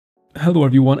Hello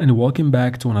everyone and welcome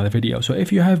back to another video. So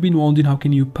if you have been wondering how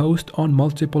can you post on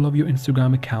multiple of your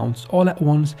Instagram accounts all at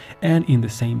once and in the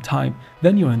same time,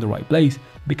 then you're in the right place,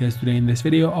 because today in this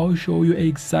video I'll show you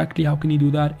exactly how can you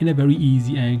do that in a very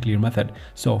easy and clear method.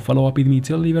 So follow up with me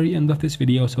till the very end of this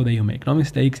video so that you make no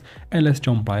mistakes, and let's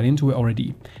jump right into it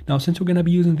already. Now, since we're going to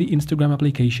be using the Instagram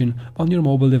application on your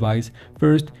mobile device,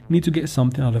 first you need to get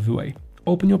something out of the way.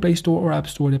 Open your Play Store or App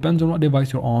Store, depends on what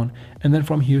device you're on, and then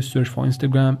from here search for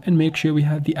Instagram and make sure we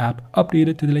have the app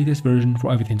updated to the latest version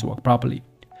for everything to work properly.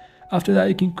 After that,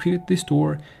 you can create the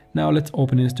store. Now let's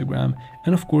open Instagram,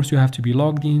 and of course you have to be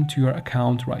logged into your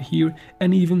account right here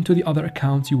and even to the other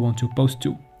accounts you want to post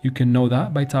to. You can know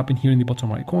that by tapping here in the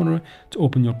bottom right corner to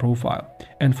open your profile,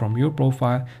 and from your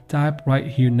profile tap right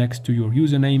here next to your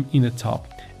username in the top,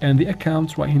 and the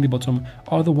accounts right here in the bottom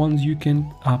are the ones you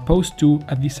can post to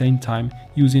at the same time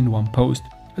using one post.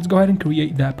 Let's go ahead and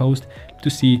create that post to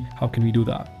see how can we do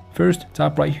that. First,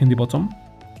 tap right here in the bottom,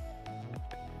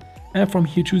 and from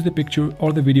here choose the picture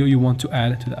or the video you want to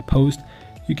add to that post.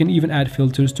 You can even add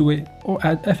filters to it or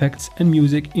add effects and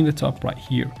music in the top right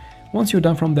here. Once you're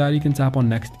done from that, you can tap on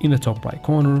next in the top right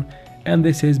corner, and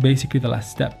this is basically the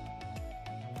last step.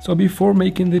 So before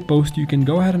making the post, you can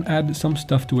go ahead and add some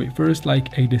stuff to it first,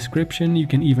 like a description. You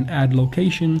can even add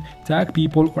location, tag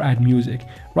people, or add music.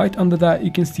 Right under that,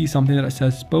 you can see something that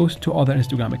says post to other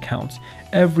Instagram accounts.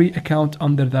 Every account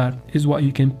under that is what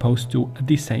you can post to at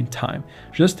the same time.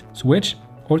 Just switch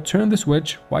or turn the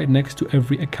switch right next to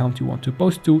every account you want to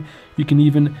post to. You can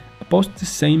even post the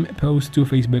same post to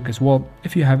Facebook as well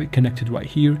if you have it connected right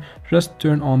here. Just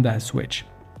turn on that switch.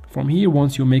 From here,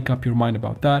 once you make up your mind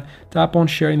about that, tap on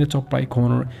share in the top right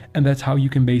corner, and that's how you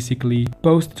can basically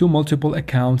post to multiple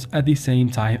accounts at the same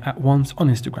time at once on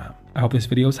Instagram. I hope this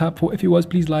video was helpful. If it was,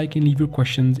 please like and leave your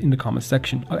questions in the comment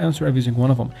section. I'll answer every single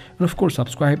one of them. And of course,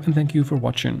 subscribe, and thank you for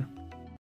watching.